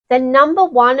The number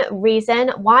one reason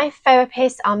why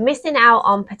therapists are missing out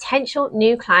on potential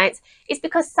new clients is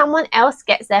because someone else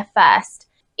gets there first.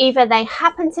 Either they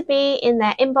happen to be in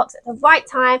their inbox at the right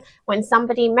time when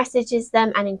somebody messages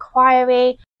them an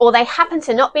inquiry, or they happen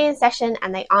to not be in session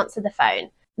and they answer the phone.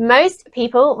 Most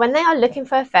people, when they are looking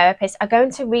for a therapist, are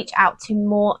going to reach out to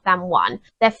more than one.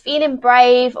 They're feeling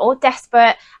brave or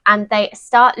desperate and they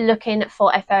start looking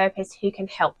for a therapist who can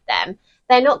help them.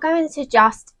 They're not going to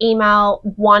just email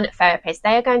one therapist.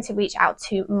 They are going to reach out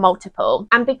to multiple.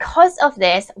 And because of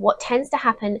this, what tends to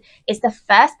happen is the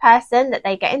first person that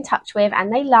they get in touch with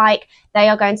and they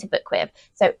are going to book with.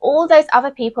 So all those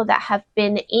other people that have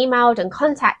been emailed and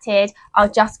contacted are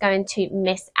just going to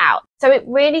miss out. So it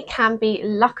really can be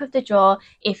luck of the draw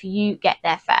if you get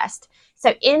there first.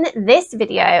 So in this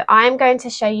video, I'm going to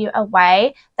show you a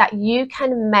way that you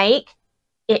can make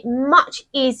it much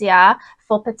easier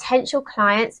for potential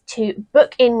clients to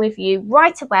book in with you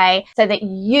right away so that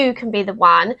you can be the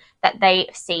one that they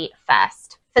see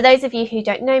first. For those of you who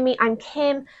don't know me, I'm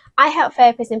Kim. I help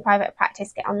therapists in private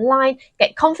practice get online,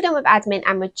 get confident with admin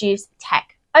and reduce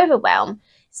tech overwhelm.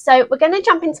 So we're going to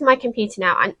jump into my computer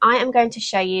now and I am going to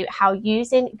show you how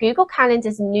using Google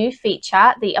Calendar's new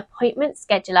feature, the appointment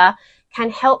scheduler, can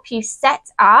help you set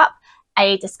up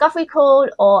a discovery call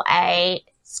or a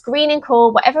screening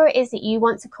call, whatever it is that you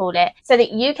want to call it, so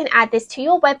that you can add this to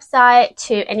your website,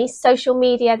 to any social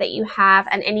media that you have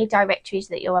and any directories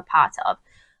that you're a part of.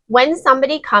 When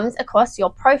somebody comes across your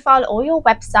profile or your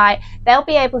website, they'll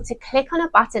be able to click on a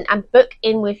button and book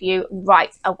in with you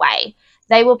right away.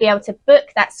 They will be able to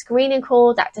book that screening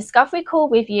call, that discovery call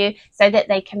with you so that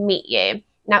they can meet you.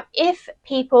 Now, if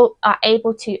people are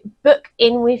able to book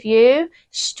in with you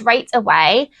straight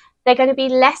away, they're going to be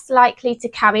less likely to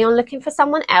carry on looking for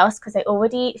someone else because they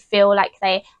already feel like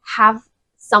they have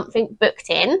something booked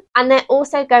in, and they're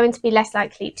also going to be less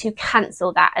likely to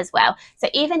cancel that as well. So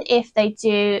even if they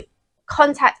do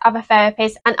contact other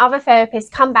therapists and other therapists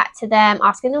come back to them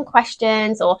asking them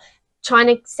questions or trying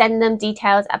to send them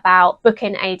details about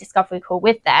booking a discovery call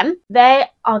with them, they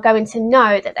are going to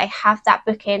know that they have that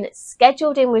booking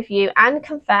scheduled in with you and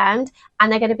confirmed,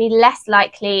 and they're going to be less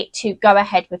likely to go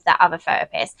ahead with that other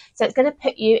therapist. So it's going to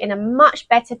put you in a much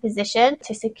better position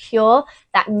to secure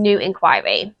that new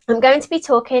inquiry. I'm going to be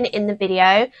talking in the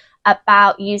video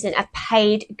about using a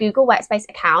paid Google Workspace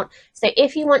account. So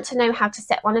if you want to know how to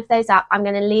set one of those up, I'm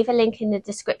going to leave a link in the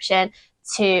description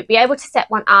to be able to set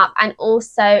one up and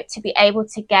also to be able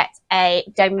to get a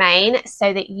domain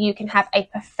so that you can have a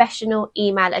professional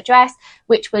email address,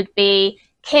 which would be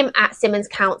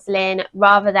kim@simmonscounselling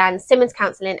rather than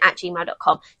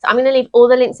simmonscounselling@gmail.com. So I'm going to leave all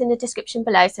the links in the description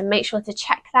below, so make sure to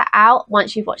check that out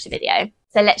once you've watched the video.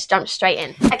 So let's jump straight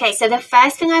in. Okay, so the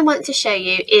first thing I want to show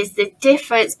you is the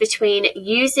difference between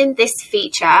using this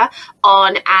feature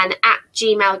on an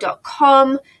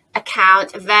 @gmail.com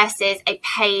account versus a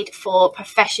paid for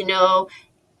professional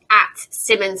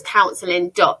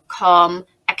 @simmonscounselling.com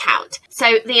account.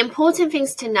 So the important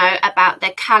things to know about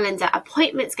the calendar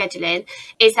appointment scheduling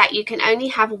is that you can only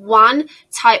have one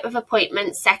type of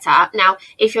appointment set up. Now,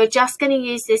 if you're just going to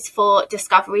use this for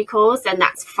discovery calls, then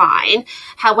that's fine.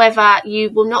 However, you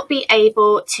will not be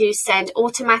able to send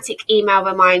automatic email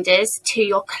reminders to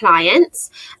your clients,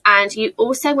 and you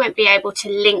also won't be able to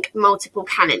link multiple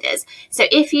calendars. So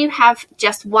if you have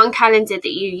just one calendar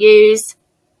that you use,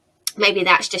 maybe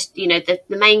that's just, you know, the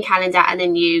main calendar, and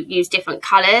then you use different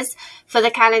colors for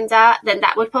the calendar, then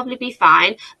that would probably be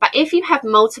fine. But if you have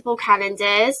multiple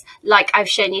calendars, like I've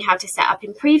shown you how to set up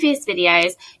in previous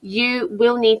videos, you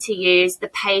will need to use the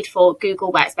paid for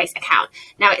Google Workspace account.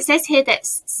 Now it says here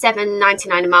that's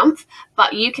 $7.99 a month,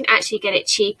 but you can actually get it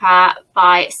cheaper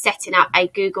by setting up a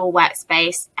Google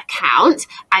Workspace account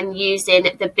and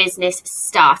using the business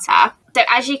starter. So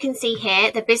as you can see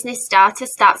here, the business starter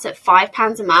starts at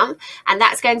 £5 a month, and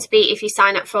that's going to be if you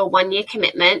sign up for a 1-year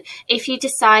commitment. If you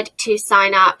decide to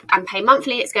sign up and pay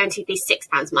monthly, it's going to be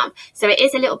 £6 a month. So it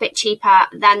is a little bit cheaper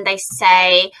than they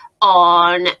say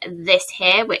on this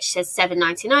here, which says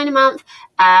 $7.99 a month.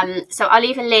 So I'll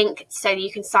leave a link so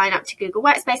you can sign up to Google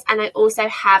Workspace, and I also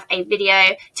have a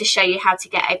video to show you how to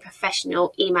get a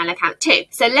professional email account too.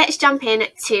 So let's jump in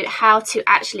to how to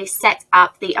actually set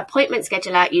up the appointment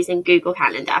scheduler using Google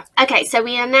Calendar. Okay, so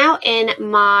we are now in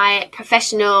my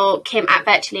professional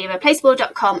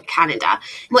kim@virtuallyirreplaceable.com calendar.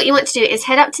 What you want to do is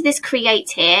head up to this create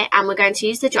here, and we're going to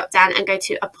use the drop down and go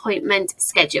to appointment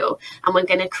schedule, and we're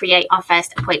going to create our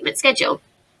first appointment schedule.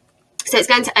 So it's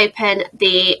going to open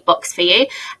the box for you,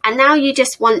 and now you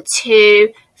just want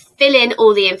to fill in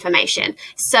all the information.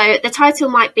 So the title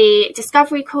might be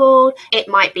discovery call, it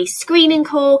might be screening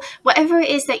call, whatever it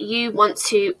is that you want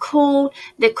to call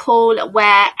the call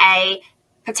where a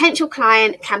potential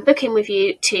client can book in with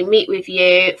you to meet with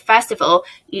you. First of all,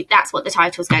 that's what the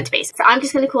title is going to be. So I'm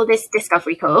just going to call this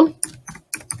discovery call.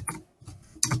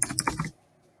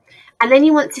 And then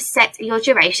you want to set your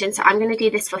duration. So I'm going to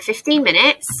do this for 15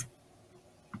 minutes.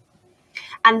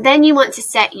 And then you want to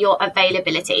set your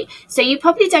availability. So you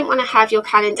probably don't want to have your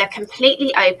calendar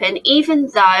completely open,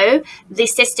 even though the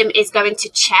system is going to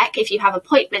check if you have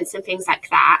appointments and things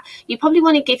like that. You probably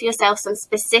want to give yourself some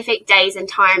specific days and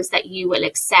times that you will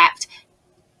accept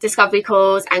discovery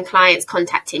calls and clients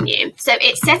contacting you. So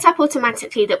it's set up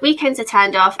automatically that weekends are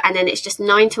turned off, and then it's just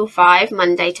 9 till 5,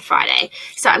 Monday to Friday.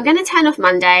 So I'm going to turn off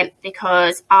Monday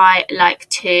because I like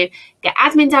to get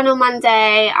admin done on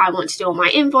Monday. I want to do all my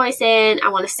invoicing. I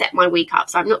want to set my week up.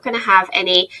 So I'm not going to have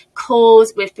any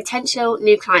calls with potential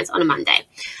new clients on a Monday.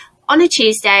 On a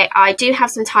Tuesday, I do have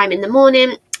some time in the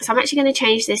morning. So I'm actually going to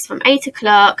change this from 8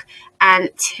 o'clock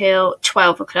until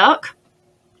 12 o'clock.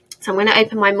 So I'm going to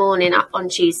open my morning up on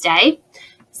Tuesday.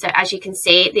 So as you can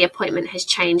see, the appointment has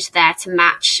changed there to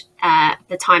match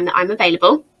the time that I'm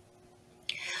available.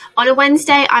 On a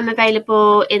Wednesday, I'm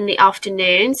available in the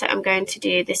afternoon. So I'm going to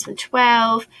do this from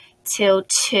 12 till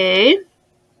 2.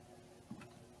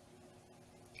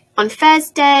 On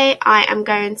Thursday, I am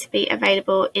going to be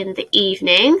available in the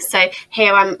evening. So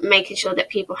here I'm making sure that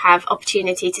people have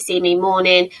opportunity to see me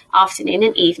morning, afternoon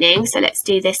and evening. So let's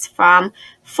do this from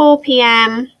 4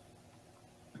 p.m.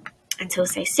 until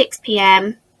say 6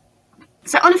 p.m.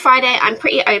 So on a Friday, I'm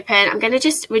pretty open. I'm going to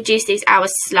just reduce these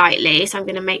hours slightly. So I'm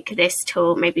going to make this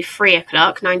till maybe 3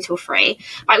 o'clock, 9 till 3.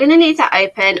 But I'm going to leave that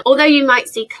open. Although you might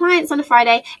see clients on a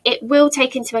Friday, it will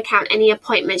take into account any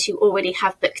appointments you already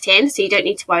have booked in. So you don't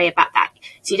need to worry about that.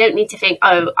 So you don't need to think,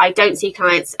 oh, I don't see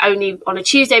clients only on a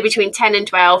Tuesday between 10 and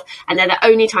 12. And they're the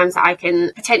only times that I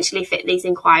can potentially fit these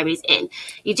inquiries in.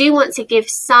 You do want to give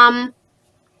some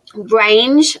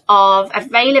range of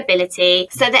availability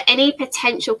so that any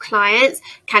potential clients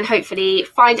can hopefully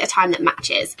find a time that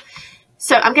matches.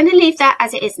 So I'm going to leave that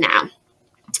as it is now.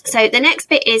 So the next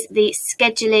bit is the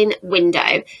scheduling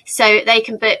window. So they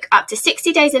can book up to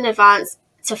 60 days in advance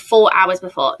to 4 hours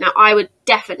before. Now I would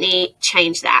definitely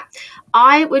change that.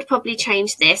 I would probably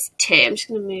change this to, I'm just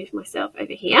going to move myself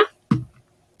over here.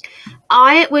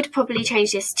 I would probably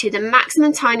change this to the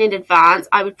maximum time in advance.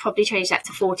 I would probably change that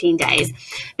to 14 days,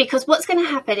 because what's going to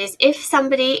happen is if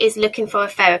somebody is looking for a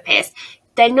therapist,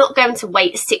 they're not going to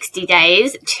wait 60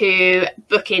 days to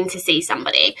book in to see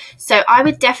somebody. So I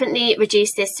would definitely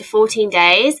reduce this to 14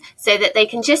 days so that they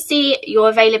can just see your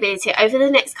availability over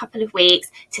the next couple of weeks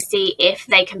to see if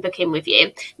they can book in with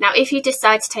you. Now, if you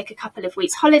decide to take a couple of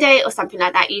weeks holiday or something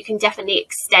like that, you can definitely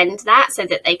extend that so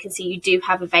that they can see you do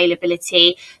have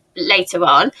availability later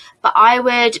on. But I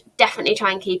would definitely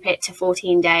try and keep it to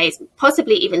 14 days,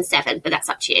 possibly even 7, but that's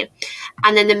up to you.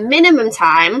 And then the minimum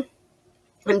time,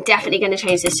 I'm definitely going to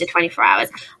change this to 24 hours.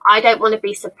 I don't want to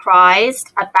be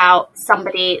surprised about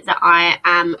somebody that I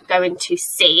am going to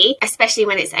see, especially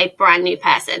when it's a brand new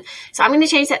person. So I'm going to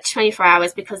change that to 24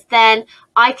 hours because then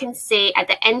I can see at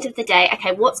the end of the day,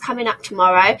 okay, what's coming up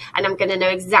tomorrow, and I'm going to know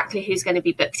exactly who's going to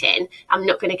be booked in. I'm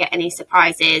not going to get any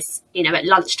surprises, you know, at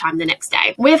lunchtime the next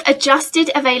day. With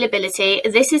adjusted availability,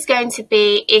 this is going to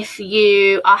be if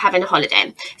you are having a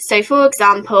holiday. So for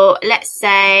example, let's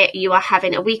say you are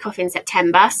having a week off in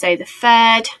September, so the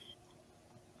 3rd,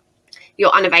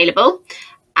 you're unavailable.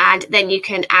 And then you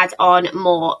can add on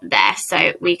more there.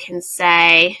 So we can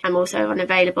say I'm also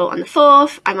unavailable on the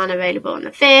 4th, I'm unavailable on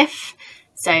the 5th.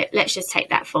 So let's just take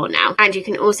that for now. And you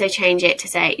can also change it to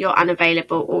say you're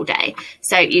unavailable all day.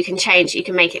 So you can change, you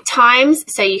can make it times.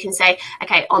 So you can say,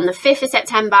 okay, on the 5th of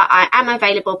September, I am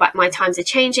available, but my times are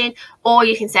changing. Or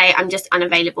you can say I'm just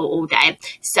unavailable all day.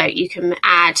 So you can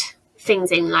add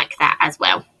things in like that as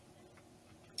well.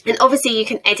 And obviously you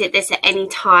can edit this at any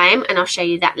time, and I'll show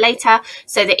you that later,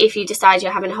 so that if you decide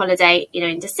you're having a holiday, you know,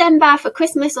 in December for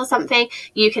Christmas or something,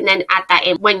 you can then add that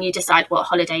in when you decide what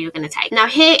holiday you're going to take. Now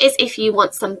here is if you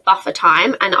want some buffer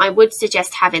time, and I would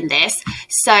suggest having this.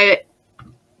 So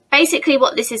basically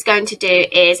what this is going to do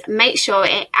is make sure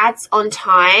it adds on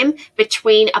time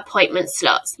between appointment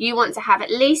slots. You want to have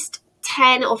at least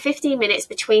 10 or 15 minutes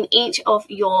between each of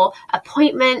your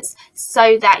appointments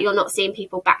so that you're not seeing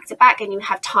people back to back and you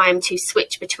have time to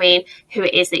switch between who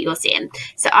it is that you're seeing.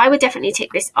 So I would definitely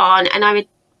tick this on, and I would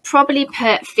probably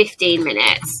put 15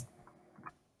 minutes.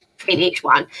 in each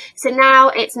one. So now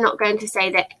it's not going to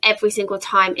say that every single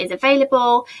time is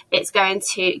available. It's going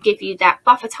to give you that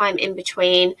buffer time in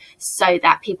between so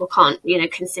that people can't, you know,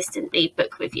 consistently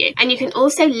book with you. And you can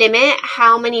also limit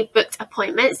how many booked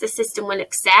appointments the system will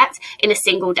accept in a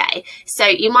single day. So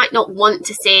you might not want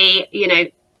to see, you know,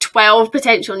 12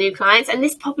 potential new clients, and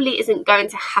this probably isn't going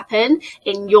to happen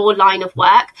in your line of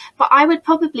work, but I would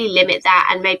probably limit that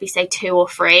and maybe say 2 or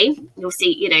 3. You'll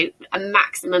see, you know, a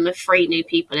maximum of 3 new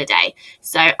people a day.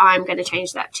 So I'm going to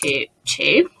change that to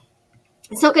 2.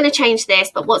 It's not going to change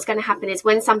this, but what's going to happen is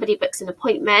when somebody books an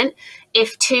appointment,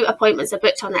 if 2 appointments are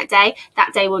booked on that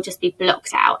day will just be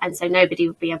blocked out, and so nobody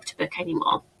will be able to book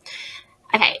anymore.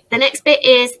 Okay, the next bit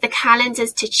is the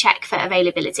calendars to check for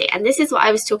availability. And this is what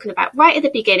I was talking about right at the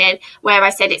beginning, where I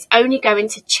said it's only going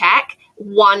to check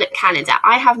one calendar.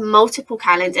 I have multiple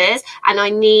calendars and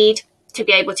I need to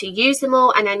be able to use them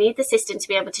all, and I need the system to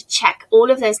be able to check all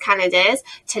of those calendars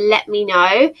to let me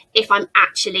know if I'm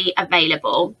actually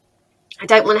available. I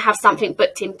don't want to have something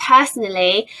booked in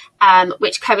personally,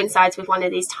 which coincides with one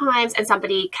of these times, and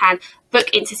somebody can book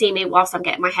in to see me whilst I'm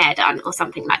getting my hair done or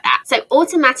something like that. So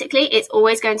automatically, it's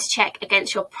always going to check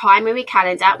against your primary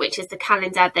calendar, which is the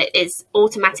calendar that is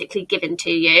automatically given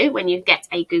to you when you get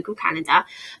a Google Calendar.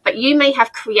 But you may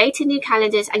have created new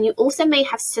calendars, and you also may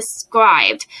have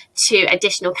subscribed to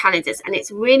additional calendars. And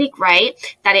it's really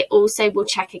great that it also will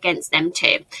check against them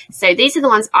too. So these are the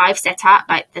ones I've set up,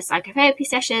 like the psychotherapy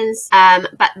sessions.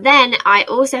 But then I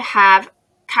also have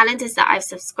calendars that I've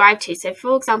subscribed to. So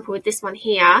for example, with this one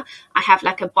here, I have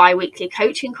like a bi-weekly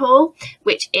coaching call,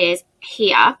 which is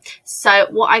here. So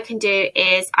what I can do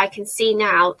is I can see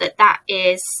now that that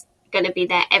is going to be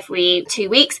there every 2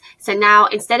 weeks. So now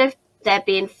instead of there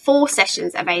being 4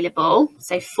 sessions available,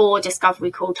 so 4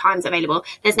 discovery call times available,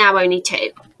 there's now only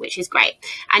 2, which is great.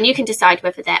 And you can decide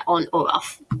whether they're on or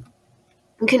off.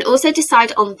 You can also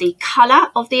decide on the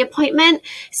color of the appointment.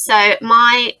 So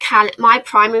my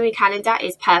primary calendar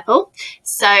is purple.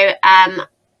 So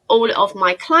all of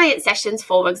my client sessions,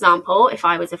 for example, if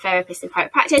I was a therapist in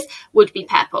private practice, would be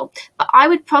purple. But I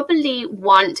would probably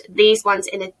want these ones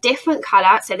in a different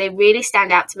color so they really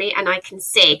stand out to me and I can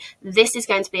see this is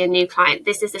going to be a new client.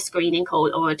 This is a screening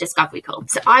call or a discovery call.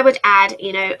 So I would add,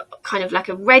 you know, kind of like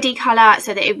a reddy color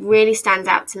so that it really stands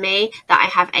out to me that I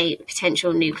have a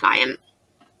potential new client.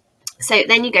 So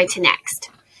then you go to next.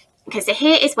 Okay, so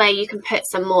here is where you can put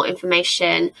some more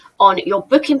information on your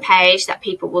booking page that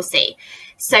people will see.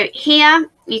 So here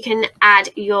you can add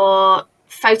your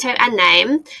photo and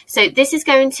name. So this is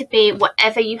going to be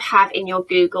whatever you have in your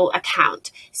Google account.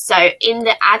 So in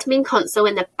the admin console,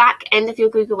 in the back end of your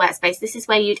Google Workspace, this is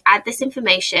where you'd add this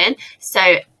information.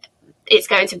 So it's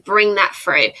going to bring that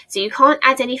through. So you can't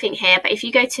add anything here, but if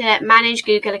you go to manage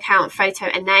Google account, photo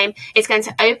and name, it's going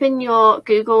to open your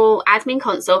Google admin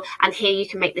console and here you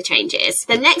can make the changes.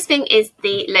 The next thing is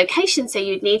the location. So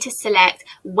you'd need to select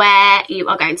where you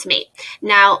are going to meet.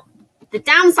 Now, the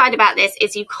downside about this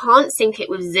is you can't sync it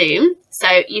with Zoom. So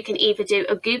you can either do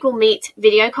a Google Meet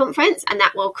video conference and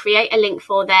that will create a link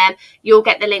for them. You'll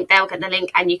get the link, they'll get the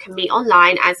link, and you can meet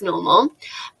online as normal.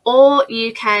 Or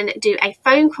you can do a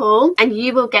phone call and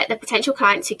you will get the potential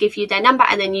client to give you their number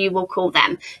and then you will call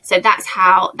them. So that's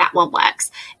how that one works.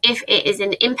 If it is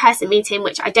an in-person meeting,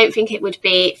 which I don't think it would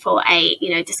be for a, you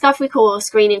know, discovery call or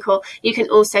screening call, you can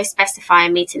also specify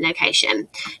a meeting location.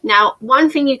 Now, one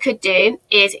thing you could do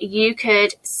is you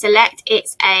could select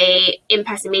it's a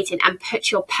in-person meeting and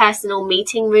put your personal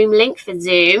meeting room link for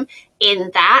Zoom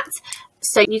in that.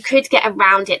 So you could get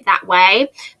around it that way,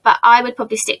 but I would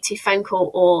probably stick to phone call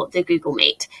or the Google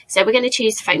Meet. So we're going to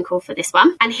choose phone call for this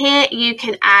one. And here you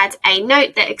can add a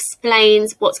note that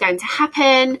explains what's going to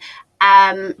happen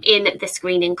in the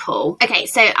screening call. Okay,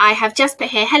 so I have just put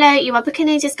here, hello, you are booking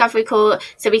a discovery call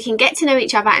so we can get to know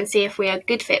each other and see if we are a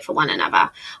good fit for one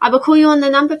another. I will call you on the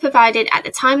number provided at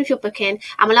the time of your booking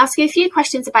and will ask you a few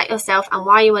questions about yourself and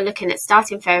why you are looking at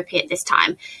starting therapy at this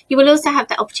time. You will also have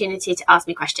the opportunity to ask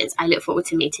me questions. I look forward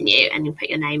to meeting you, and you put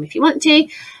your name if you want to.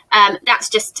 That's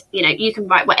just, you know, you can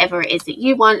write whatever it is that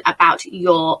you want about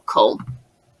your call.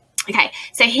 Okay,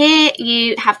 so here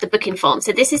you have the booking form.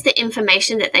 So this is the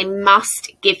information that they must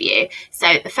give you. So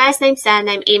the first name,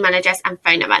 surname, email address, and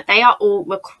phone number, they are all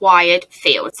required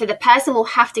fields. So the person will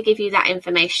have to give you that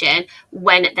information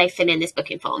when they fill in this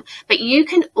booking form. But you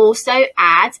can also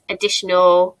add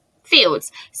additional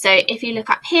fields. So if you look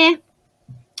up here,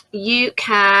 you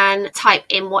can type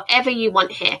in whatever you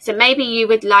want here. So maybe you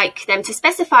would like them to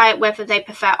specify whether they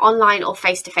prefer online or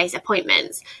face-to-face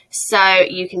appointments. So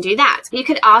you can do that. You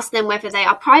could ask them whether they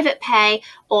are private pay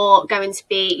or going to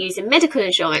be using medical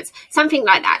insurance, something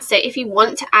like that. So if you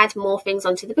want to add more things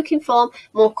onto the booking form,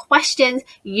 more questions,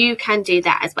 you can do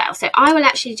that as well. So I will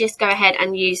actually just go ahead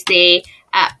and use the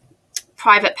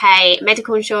private pay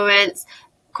medical insurance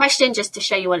question just to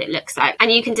show you what it looks like, and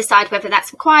you can decide whether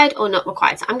that's required or not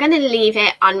required. So I'm going to leave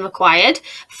it unrequired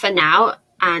for now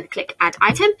and click add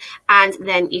item, and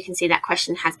then you can see that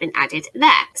question has been added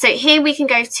there. So here we can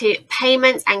go to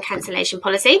payments and cancellation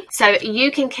policy. So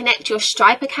you can connect your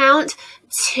Stripe account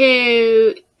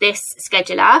to this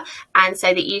scheduler, and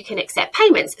so that you can accept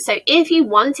payments. So if you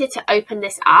wanted to open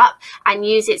this up and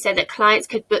use it so that clients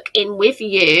could book in with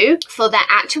you for their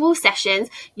actual sessions,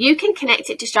 you can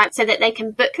connect it to Stripe so that they can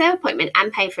book their appointment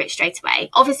and pay for it straight away.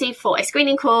 Obviously for a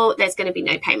screening call, there's going to be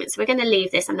no payments. So we're going to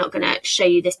leave this. I'm not going to show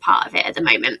you this part of it at the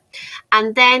moment.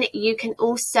 And then you can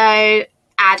also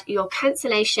add your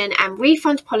cancellation and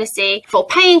refund policy. For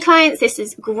paying clients, this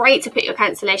is great to put your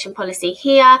cancellation policy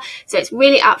here. So it's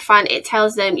really upfront. It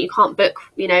tells them you can't book,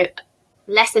 you know,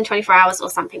 less than 24 hours or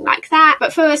something like that.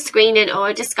 But for a screening or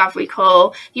a discovery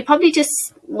call, you probably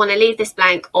just want to leave this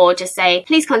blank, or just say,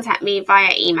 please contact me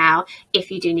via email if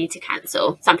you do need to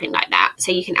cancel, something like that.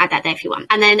 So you can add that there if you want.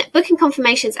 And then booking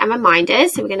confirmations and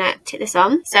reminders. So we're going to tick this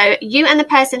on. So you and the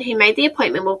person who made the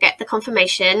appointment will get the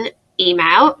confirmation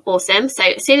email. Awesome. So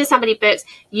as soon as somebody books,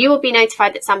 you will be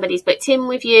notified that somebody's booked in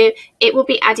with you. It will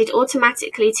be added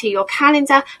automatically to your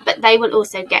calendar, but they will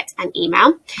also get an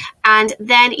email. And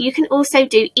then you can also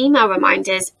do email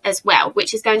reminders as well,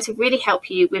 which is going to really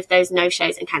help you with those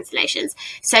no-shows and cancellations.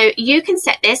 So you can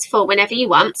set this for whenever you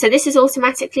want. So this is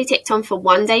automatically ticked on for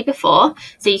 1 day before,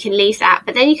 so you can leave that.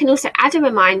 But then you can also add a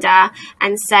reminder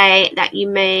and say that you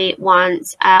may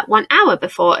want 1 hour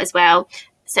before as well.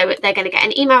 So they're going to get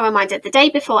an email reminder the day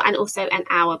before and also an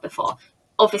hour before.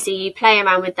 Obviously, you play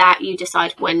around with that. You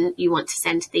decide when you want to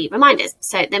send the reminders.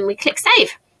 So then we click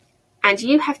save. And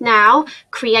you have now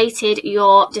created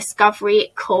your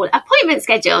discovery call appointment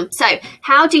schedule. So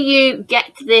how do you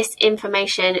get this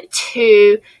information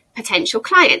to potential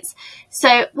clients?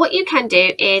 So what you can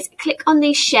do is click on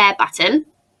the share button.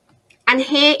 And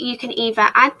here you can either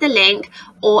add the link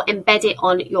or embed it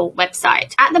on your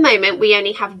website. At the moment, we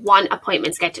only have one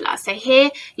appointment scheduler. So here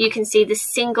you can see the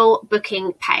single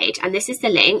booking page, and this is the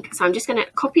link. So I'm just going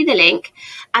to copy the link,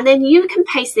 and then you can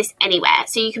paste this anywhere.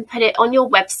 So you can put it on your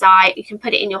website. You can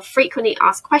put it in your frequently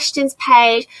asked questions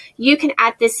page. You can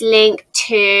add this link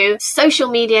to social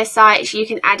media sites. You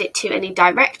can add it to any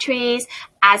directories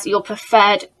as your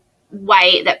preferred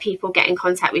way that people get in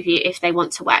contact with you if they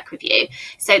want to work with you.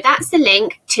 So that's the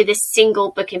link to this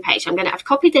single booking page. I'm going to have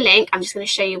copied the link. I'm just going to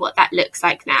show you what that looks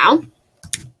like now. I'm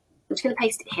just going to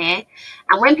paste it here.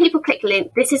 And when people click the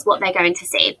link, this is what they're going to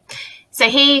see. So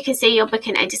here you can see you're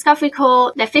booking a discovery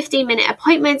call. They're 15-minute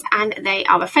appointments and they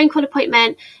are a phone call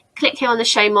appointment. Click here on the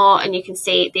show more and you can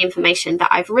see the information that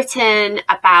I've written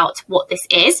about what this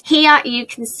is. Here you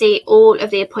can see all of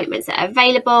the appointments that are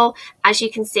available. As you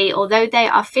can see, although they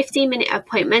are 15-minute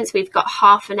appointments, we've got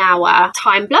half an hour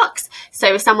time blocks.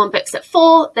 So if someone books at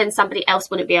 4, then somebody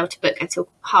else wouldn't be able to book until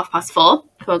 4:30,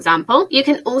 for example. You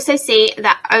can also see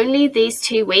that only these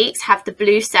 2 weeks have the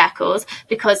blue circles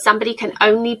because somebody can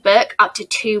only book up to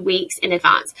 2 weeks in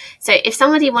advance. So if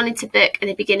somebody wanted to book in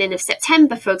the beginning of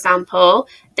September, for example,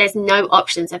 there's no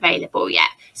options available yet.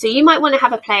 So you might want to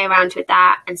have a play around with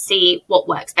that and see what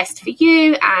works best for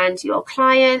you and your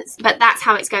clients. But that's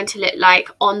how it's going to look like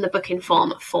on the booking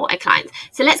form for a client.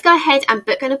 So let's go ahead and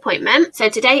book an appointment. So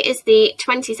today is the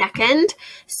 22nd.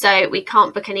 So we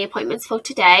can't book any appointments for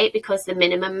today because the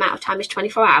minimum amount of time is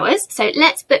 24 hours. So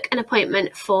let's book an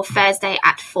appointment for Thursday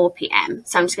at 4 p.m.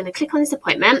 So I'm just going to click on this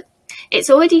appointment. It's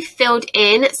already filled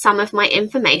in some of my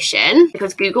information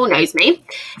because Google knows me.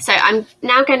 So I'm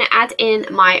now going to add in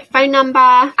my phone number,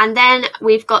 and then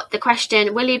we've got the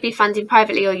question, will you be funding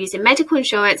privately or using medical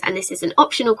insurance? And this is an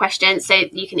optional question, so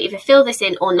you can either fill this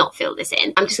in or not fill this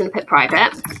in. I'm just going to put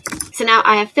private. So now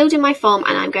I have filled in my form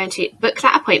and I'm going to book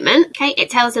that appointment. Okay, it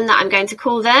tells them that I'm going to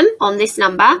call them on this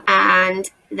number, and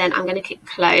then I'm going to click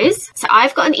close. So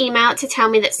I've got an email to tell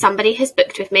me that somebody has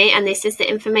booked with me, and this is the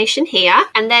information here.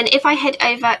 And then if I head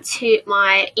over to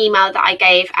my email that I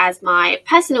gave as my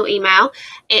personal email,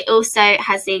 it also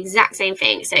has the exact same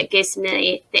thing. So it gives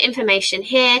me the information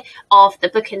here of the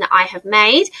booking that I have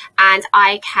made, and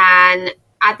I can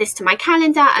add this to my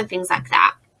calendar and things like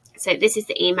that. So this is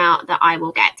the email that I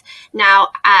will get. Now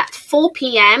at 4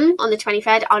 p.m. on the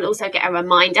 23rd, I'll also get a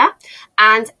reminder.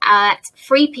 And at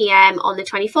 3 p.m. on the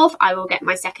 24th, I will get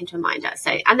my second reminder.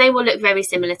 So, and they will look very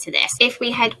similar to this. If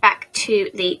we head back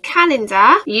to the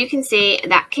calendar, you can see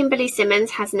that Kimberly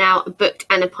Simmons has now booked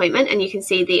an appointment, and you can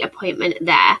see the appointment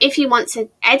there. If you want to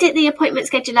edit the appointment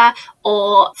scheduler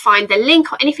or find the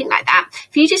link or anything like that,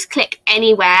 if you just click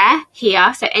anywhere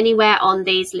here, so anywhere on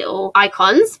these little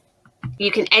icons,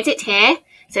 you can edit here.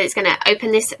 So it's going to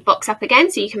open this box up again,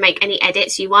 so you can make any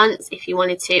edits you want. If you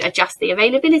wanted to adjust the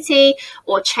availability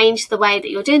or change the way that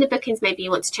you're doing the bookings, maybe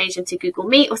you want to change them to Google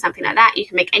Meet or something like that, you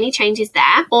can make any changes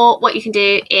there. Or what you can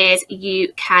do is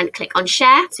you can click on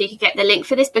share, so you can get the link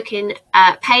for this booking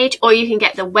page, or you can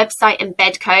get the website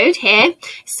embed code here.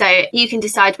 So you can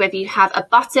decide whether you have a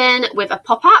button with a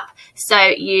pop-up, so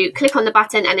you click on the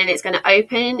button and then it's going to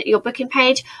open your booking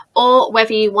page, or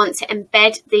whether you want to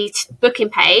embed the booking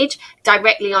page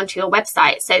directly onto your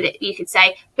website, so that you could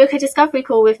say book a discovery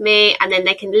call with me, and then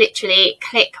they can literally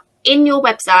click in your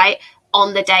website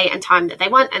on the day and time that they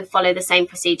want and follow the same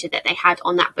procedure that they had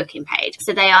on that booking page.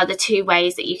 So they are the two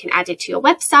ways that you can add it to your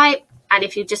website. And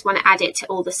if you just want to add it to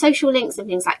all the social links and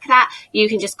things like that, you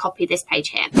can just copy this page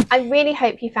here. I really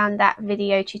hope you found that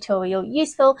video tutorial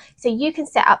useful, so you can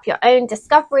set up your own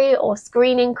discovery or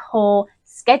screening call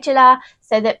scheduler,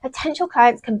 so that potential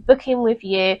clients can book in with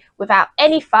you without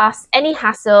any fuss, any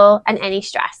hassle, and any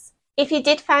stress. If you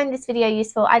did find this video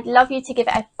useful, I'd love you to give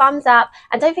it a thumbs up,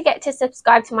 and don't forget to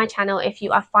subscribe to my channel if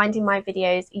you are finding my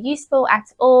videos useful at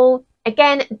all.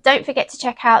 Again, don't forget to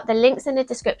check out the links in the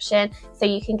description so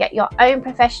you can get your own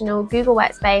professional Google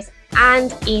Workspace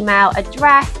and email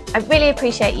address. I really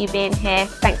appreciate you being here.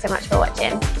 Thanks so much for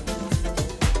watching.